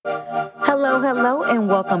Hello, and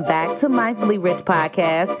welcome back to Mindfully Rich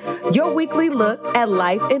Podcast, your weekly look at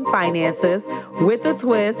life and finances with a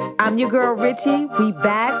twist. I'm your girl, Richie. We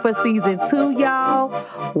back for season 2, y'all.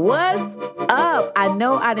 What's up? I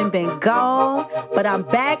know I done been gone, but I'm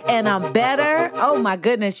back and I'm better. Oh my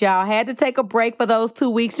goodness, y'all. Had to take a break for those 2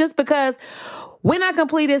 weeks just because when I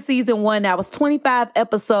completed season 1, that was 25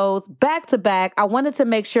 episodes back to back. I wanted to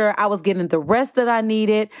make sure I was getting the rest that I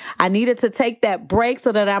needed. I needed to take that break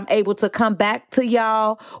so that I'm able to come back to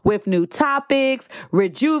y'all with new topics,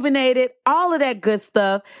 rejuvenated, all of that good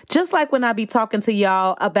stuff. Just like when I be talking to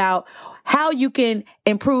y'all about how you can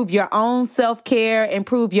improve your own self-care,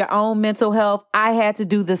 improve your own mental health. I had to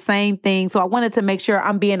do the same thing. So I wanted to make sure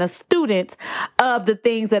I'm being a student of the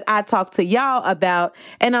things that I talk to y'all about.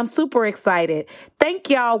 And I'm super excited.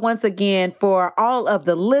 Thank y'all once again for all of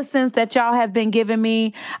the listens that y'all have been giving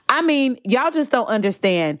me. I mean, y'all just don't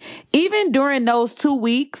understand. Even during those 2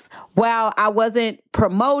 weeks, while I wasn't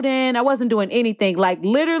promoting, I wasn't doing anything. Like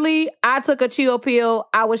literally, I took a chill pill.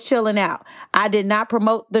 I was chilling out. I did not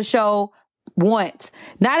promote the show once,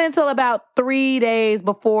 not until about 3 days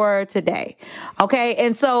before today. Okay.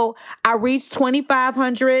 And so I reached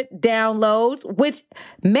 2,500 downloads, which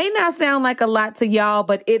may not sound like a lot to y'all,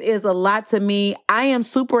 but it is a lot to me. I am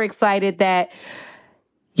super excited that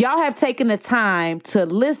y'all have taken the time to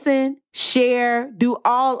listen, share, do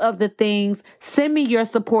all of the things. Send me your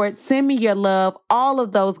support, send me your love, all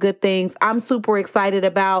of those good things I'm super excited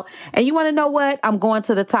about. And you want to know what? I'm going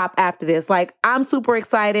to the top after this. Like, I'm super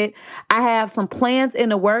excited. I have some plans in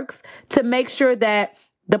the works to make sure that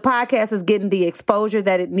the podcast is getting the exposure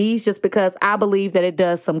that it needs just because I believe that it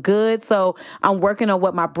does some good. So I'm working on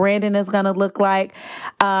what my branding is going to look like.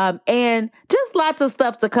 And just lots of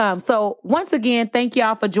stuff to come. So once again, thank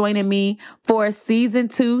y'all for joining me for season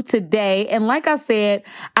 2 today. And like I said,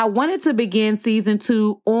 I wanted to begin season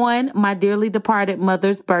 2 on my dearly departed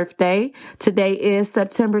mother's birthday. Today is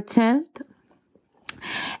September 10th.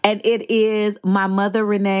 And it is my mother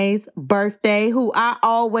Renee's birthday, who I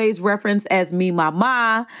always reference as me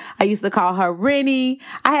mama. I used to call her Rennie.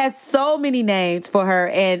 I had so many names for her.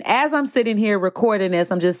 And as I'm sitting here recording this,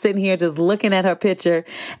 I'm just sitting here just looking at her picture.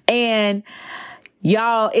 And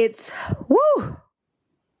y'all, it's woo.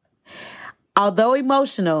 Although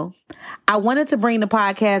emotional, I wanted to bring the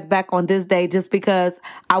podcast back on this day just because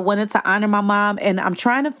I wanted to honor my mom. And I'm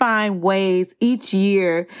trying to find ways each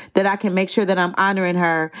year that I can make sure that I'm honoring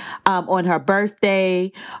her on her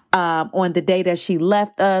birthday, on the day that she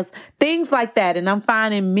left us, things like that. And I'm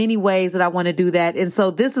finding many ways that I want to do that. And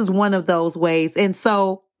so this is one of those ways. And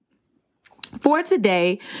so for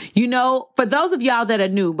today, you know, for those of y'all that are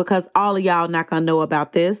new, because all of y'all not going to know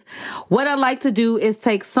about this, what I like to do is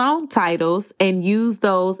take song titles and use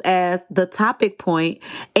those as the topic point.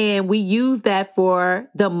 And we use that for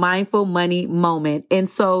the mindful money moment. And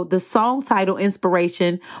so the song title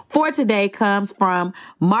inspiration for today comes from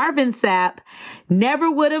Marvin Sapp.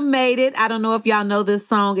 Never Would Have Made It. I don't know if y'all know this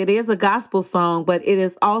song. It is a gospel song, but it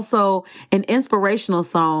is also an inspirational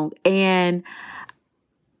song. And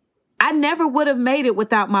I never would have made it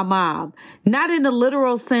without my mom. Not in the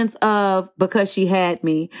literal sense of because she had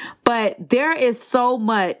me, but there is so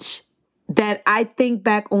much that I think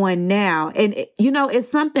back on now. And, you know, it's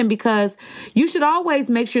something because you should always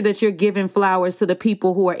make sure that you're giving flowers to the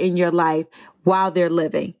people who are in your life while they're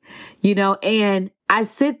living, you know, and I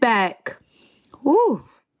sit back,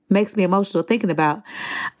 makes me emotional thinking about.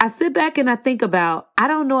 I sit back and I think about, I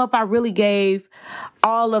don't know if I really gave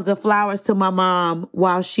all of the flowers to my mom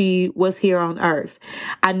while she was here on earth.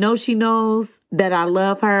 I know she knows that I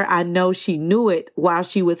love her. I know she knew it while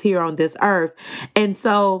she was here on this earth. And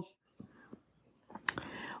so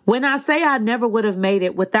when I say I never would have made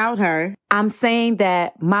it without her, I'm saying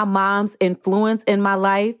that my mom's influence in my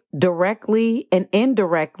life directly and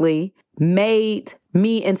indirectly made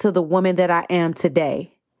me into the woman that I am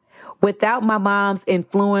today. Without my mom's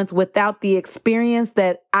influence, without the experience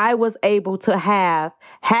that I was able to have,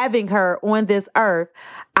 having her on this earth,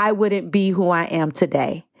 I wouldn't be who I am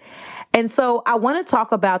today. And so I want to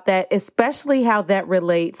talk about that, especially how that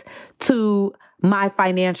relates to my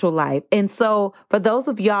financial life. And so for those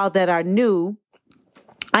of y'all that are new,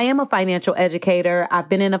 I am a financial educator. I've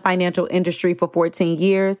been in the financial industry for 14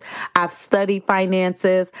 years. I've studied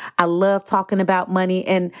finances. I love talking about money.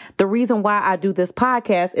 And the reason why I do this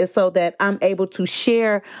podcast is so that I'm able to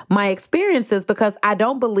share my experiences, because I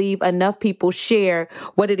don't believe enough people share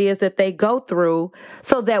what it is that they go through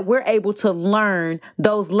so that we're able to learn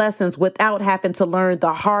those lessons without having to learn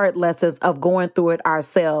the hard lessons of going through it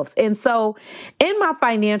ourselves. And so in my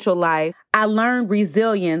financial life, I learned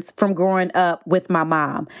resilience from growing up with my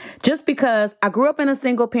mom, just because I grew up in a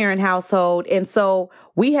single parent household. And so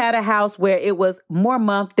we had a house where it was more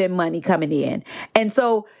month than money coming in. And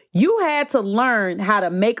so you had to learn how to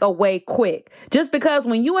make a way quick, just because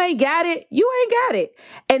when you ain't got it, you ain't got it.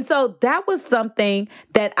 And so that was something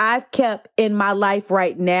that I've kept in my life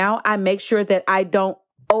right now. I make sure that I don't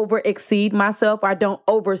over exceed myself. I don't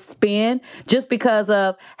overspend just because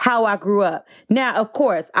of how I grew up. Now, of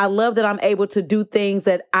course, I love that I'm able to do things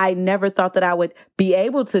that I never thought that I would be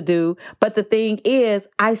able to do. But the thing is,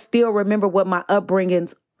 I still remember what my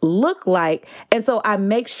upbringings look like. And so I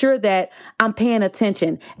make sure that I'm paying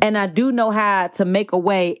attention, and I do know how to make a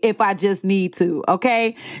way if I just need to.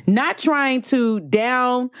 Okay. Not trying to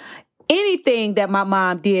down anything that my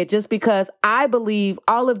mom did, just because I believe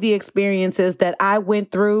all of the experiences that I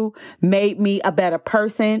went through made me a better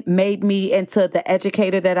person, made me into the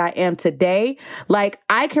educator that I am today. Like,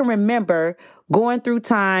 I can remember going through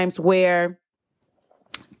times where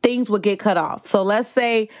things would get cut off. So let's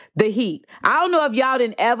say the heat. I don't know if y'all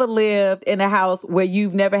didn't ever lived in a house where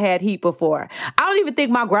you've never had heat before. I don't even think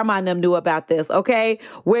my grandma and them knew about this, okay?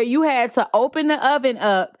 Where you had to open the oven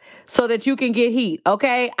up so that you can get heat,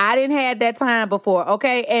 okay? I didn't have that time before,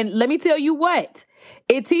 okay? And let me tell you what,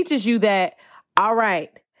 it teaches you that, all right,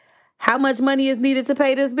 how much money is needed to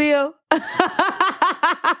pay this bill?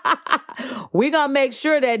 We're going to make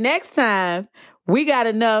sure that next time we got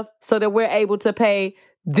enough so that we're able to pay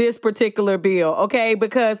this particular bill, okay?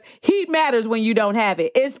 Because heat matters when you don't have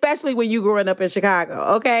it, especially when you growing up in Chicago,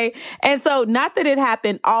 okay? And so not that it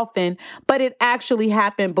happened often, but it actually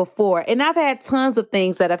happened before. And I've had tons of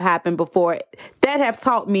things that have happened before that have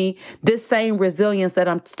taught me this same resilience that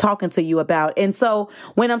I'm talking to you about. And so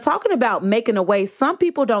when I'm talking about making a way, some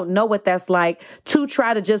people don't know what that's like to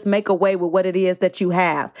try to just make a way with what it is that you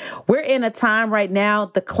have. We're in a time right now,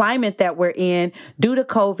 the climate that we're in, due to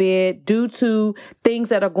COVID, due to things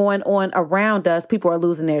that are going on around us. People are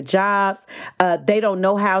losing their jobs. They don't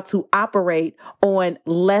know how to operate on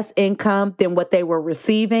less income than what they were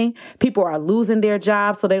receiving. People are losing their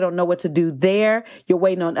jobs, so they don't know what to do there. You're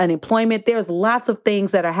waiting on unemployment. There's lots of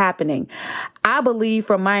things that are happening. I believe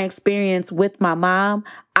from my experience with my mom,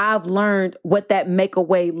 I've learned what that make a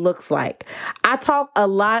way looks like. I talk a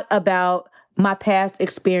lot about my past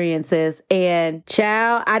experiences, and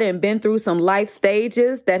child, I done been through some life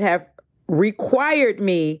stages that have required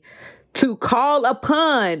me to call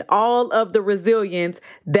upon all of the resilience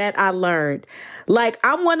that I learned. Like,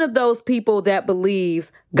 I'm one of those people that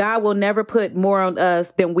believes God will never put more on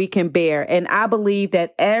us than we can bear. And I believe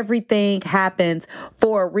that everything happens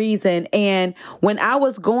for a reason. And when I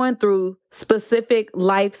was going through specific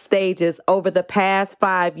life stages over the past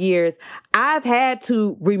 5 years, I've had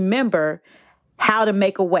to remember how to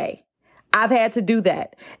make a way. I've had to do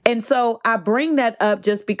that. And so I bring that up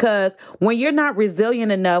just because when you're not resilient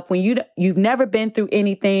enough, when you've never been through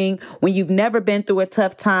anything, when you've never been through a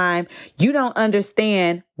tough time, you don't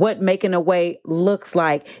understand what making a way looks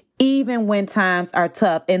like, even when times are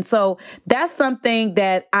tough. And so that's something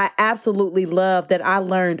that I absolutely love that I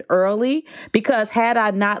learned early, because had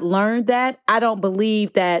I not learned that, I don't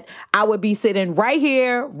believe that I would be sitting right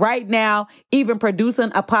here, right now, even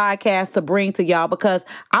producing a podcast to bring to y'all, because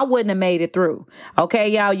I wouldn't have made it through. Okay,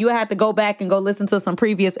 y'all, you have to go back and go listen to some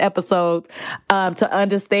previous episodes to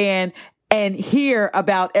understand and hear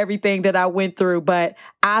about everything that I went through. But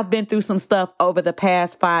I've been through some stuff over the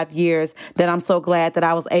past 5 years that I'm so glad that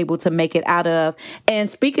I was able to make it out of. And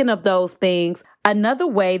speaking of those things, another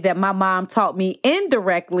way that my mom taught me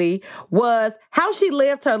indirectly was how she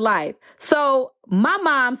lived her life. So my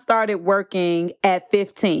mom started working at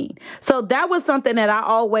 15. So that was something that I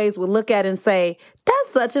always would look at and say, that's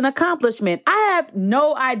such an accomplishment. I have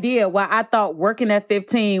no idea why I thought working at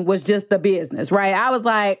 15 was just the business, right? I was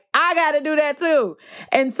like, I got to do that too.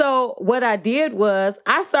 And so what I did was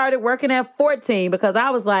I started working at 14 because I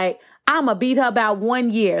was like, I'm going to beat her about 1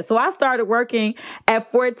 year. So I started working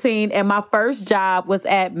at 14, and my first job was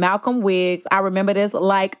at Malcolm Wigs. I remember this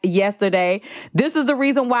like yesterday. This is the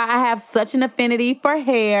reason why I have such an affinity for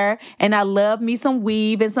hair, and I love me some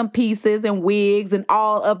weave and some pieces and wigs and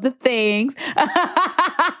all of the things.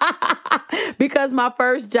 Because my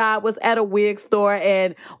first job was at a wig store,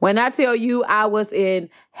 and when I tell you I was in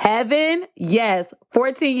heaven, yes,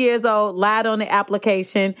 14 years old, lied on the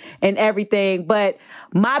application and everything. But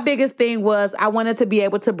my biggest thing was I wanted to be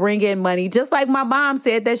able to bring in money, just like my mom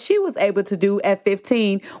said that she was able to do at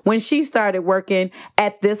 15 when she started working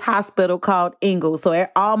at this hospital called Ingalls. So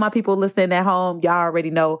all my people listening at home, y'all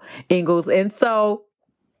already know Ingalls. And so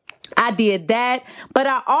I did that, but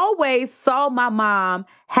I always saw my mom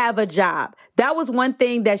have a job. That was one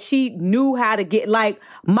thing that she knew how to get. Like,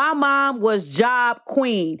 my mom was job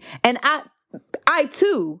queen. And I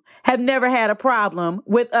too have never had a problem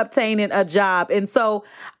with obtaining a job. And so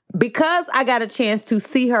because I got a chance to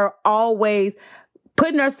see her always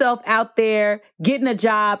putting herself out there, getting a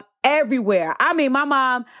job everywhere. I mean, my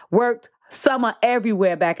mom worked summer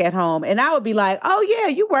everywhere back at home. And I would be like, oh yeah,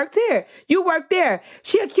 you worked here. You worked there.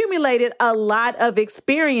 She accumulated a lot of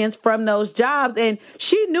experience from those jobs, and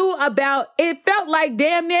she knew about, it felt like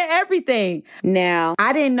damn near everything. Now,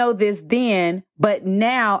 I didn't know this then, but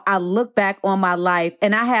now I look back on my life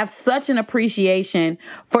and I have such an appreciation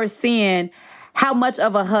for seeing how much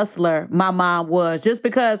of a hustler my mom was, just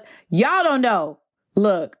because y'all don't know.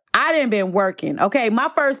 Look, I didn't been working. Okay. My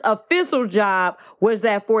first official job was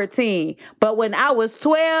at 14. But when I was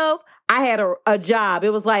 12, I had a job.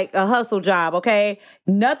 It was like a hustle job. Okay.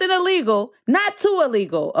 Nothing illegal, not too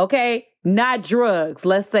illegal. Okay. Not drugs.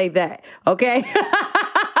 Let's say that. Okay.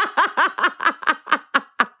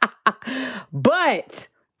 But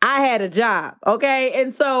I had a job. Okay.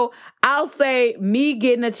 And so I'll say me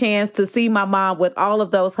getting a chance to see my mom with all of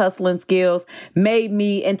those hustling skills made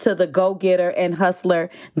me into the go-getter and hustler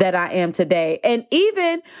that I am today. And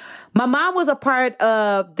even my mom was a part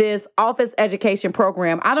of this office education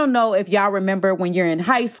program. I don't know if y'all remember when you're in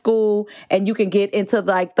high school and you can get into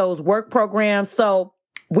like those work programs. So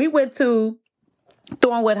we went to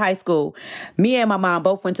Thornwood High School. Me and my mom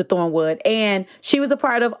both went to Thornwood, and she was a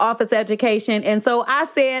part of office education. And so I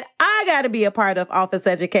said, I got to be a part of office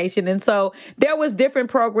education. And so there was different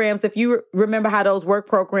programs. If you remember how those work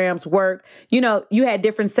programs work, you know, you had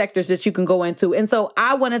different sectors that you can go into. And so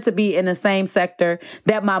I wanted to be in the same sector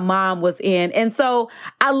that my mom was in. And so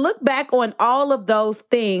I look back on all of those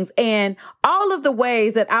things and all of the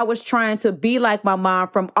ways that I was trying to be like my mom,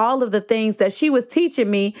 from all of the things that she was teaching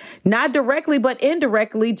me, not directly, but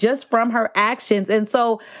indirectly, just from her actions. And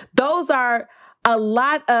so those are a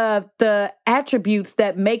lot of the attributes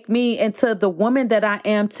that make me into the woman that I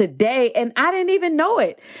am today. And I didn't even know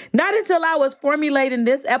it. Not until I was formulating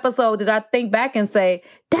this episode did I think back and say,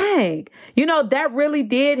 dang, you know, that really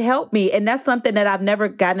did help me. And that's something that I've never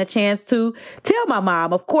gotten a chance to tell my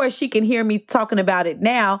mom. Of course, she can hear me talking about it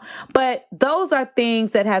now, but those are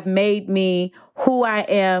things that have made me who I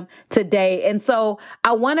am today. And so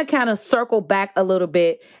I want to kind of circle back a little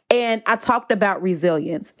bit. And I talked about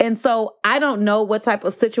resilience. And so I don't know what type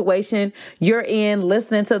of situation you're in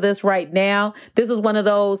listening to this right now. This is one of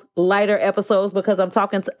those lighter episodes because I'm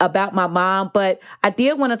talking about my mom, but I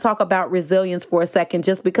did want to talk about resilience for a second,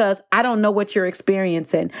 just because I don't know what you're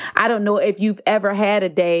experiencing. I don't know if you've ever had a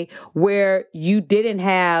day where you didn't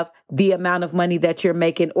have the amount of money that you're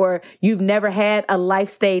making, or you've never had a life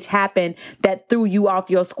stage happen that threw you off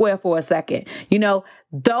your square for a second. You know,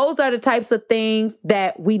 those are the types of things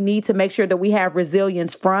that we need to make sure that we have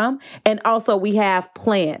resilience from. And also we have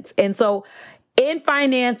plans. And so in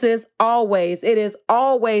finances, it is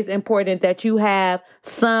always important that you have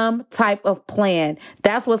some type of plan.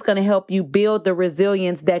 That's what's going to help you build the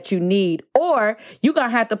resilience that you need. Or you're going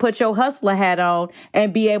to have to put your hustler hat on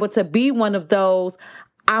and be able to be one of those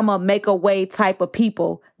I'm a make a way type of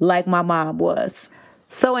people like my mom was.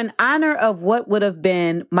 So in honor of what would have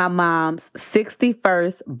been my mom's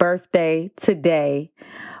 61st birthday today,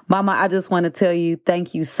 Mama, I just want to tell you,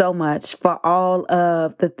 thank you so much for all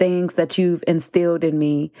of the things that you've instilled in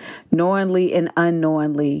me, knowingly and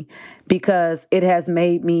unknowingly, because it has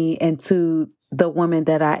made me into the woman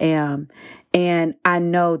that I am. And I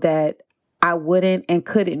know that I wouldn't and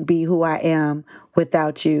couldn't be who I am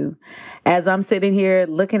without you. As I'm sitting here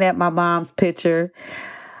looking at my mom's picture,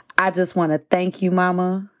 I just want to thank you,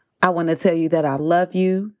 Mama. I want to tell you that I love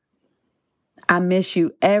you. I miss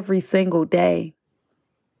you every single day.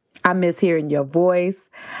 I miss hearing your voice.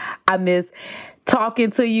 I miss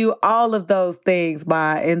talking to you, all of those things,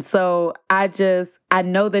 Ma. And so I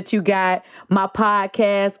know that you got my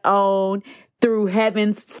podcast on through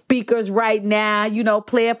heaven's speakers right now, you know,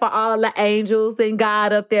 playing for all the angels and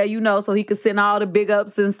God up there, you know, so he could send all the big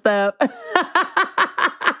ups and stuff.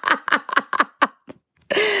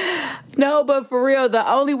 No, but for real, the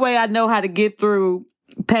only way I know how to get through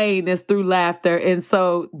pain is through laughter. And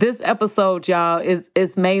so this episode, y'all,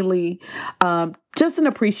 is mainly just an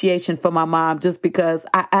appreciation for my mom, just because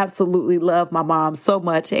I absolutely love my mom so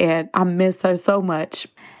much and I miss her so much.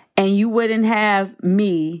 And you wouldn't have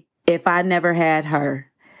me if I never had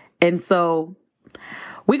her. And so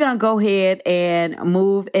we're going to go ahead and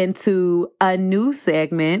move into a new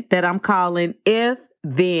segment that I'm calling If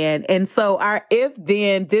then. And so our if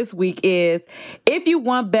then this week is, if you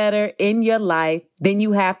want better in your life, then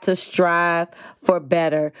you have to strive for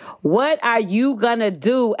better. What are you gonna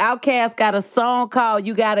do? Outkast got a song called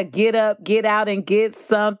You Gotta Get Up, Get Out, and Get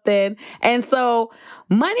Something. And so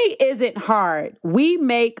money isn't hard. We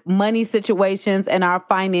make money situations and our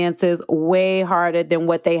finances way harder than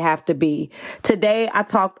what they have to be. Today, I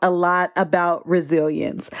talked a lot about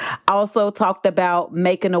resilience. I also talked about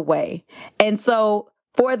making a way. And so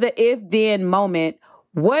for the if-then moment,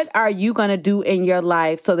 what are you going to do in your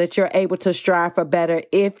life so that you're able to strive for better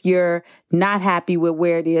if you're not happy with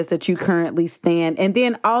where it is that you currently stand? And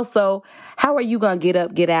then also, how are you going to get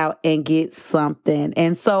up, get out, and get something?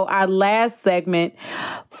 And so our last segment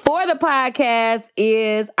for the podcast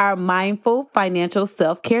is our mindful financial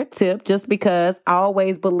self-care tip, just because I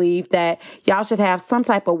always believe that y'all should have some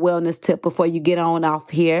type of wellness tip before you get on off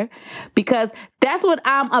here, because that's what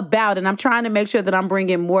I'm about. And I'm trying to make sure that I'm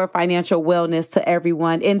bringing more financial wellness to everyone.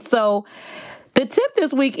 And so the tip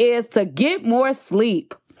this week is to get more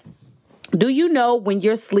sleep. Do you know when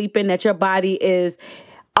you're sleeping that your body is,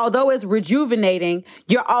 although it's rejuvenating,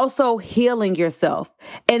 you're also healing yourself?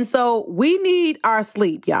 And so we need our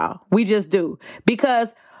sleep, y'all. We just do.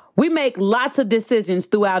 Because we make lots of decisions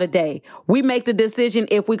throughout a day. We make the decision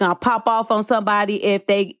if we're going to pop off on somebody, if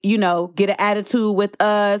they, get an attitude with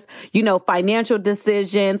us, financial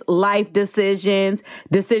decisions, life decisions,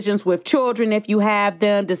 decisions with children if you have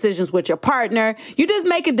them, decisions with your partner. You're just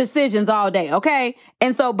making decisions all day, okay?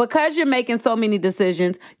 And so because you're making so many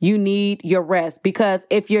decisions, you need your rest. Because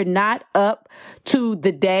if you're not up to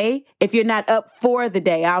the day, if you're not up for the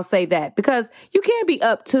day, I'll say that, because you can't be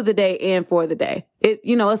up to the day and for the day.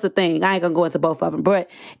 It's a thing. I ain't gonna go into both of them. But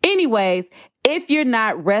anyways, if you're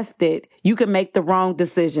not rested, you can make the wrong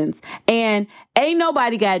decisions. And ain't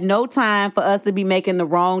nobody got no time for us to be making the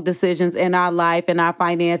wrong decisions in our life and our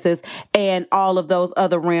finances and all of those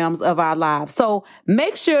other realms of our lives. So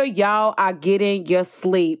make sure y'all are getting your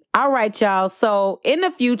sleep. All right, y'all. So in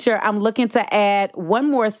the future, I'm looking to add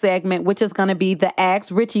one more segment, which is going to be the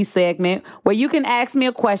Ask Richie segment, where you can ask me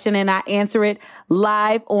a question and I answer it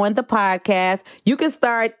live on the podcast. You can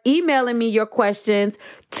start emailing me your questions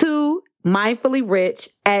to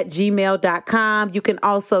mindfullyrich@gmail.com. You can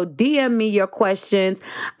also DM me your questions.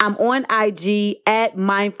 I'm on IG at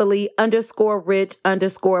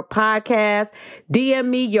mindfully_rich_podcast. DM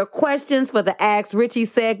me your questions for the Ask Richie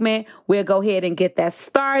segment. We'll go ahead and get that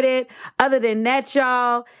started. Other than that,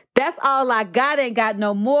 y'all, that's all I got. Ain't got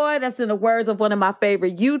no more. That's in the words of one of my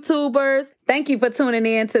favorite YouTubers. Thank you for tuning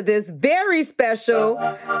in to this very special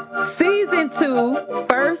season 2,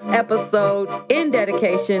 first episode in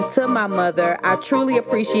dedication to my mother. I truly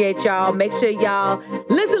appreciate y'all. Make sure y'all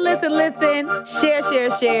listen,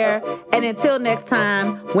 share. And until next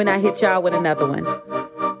time, when I hit y'all with another one.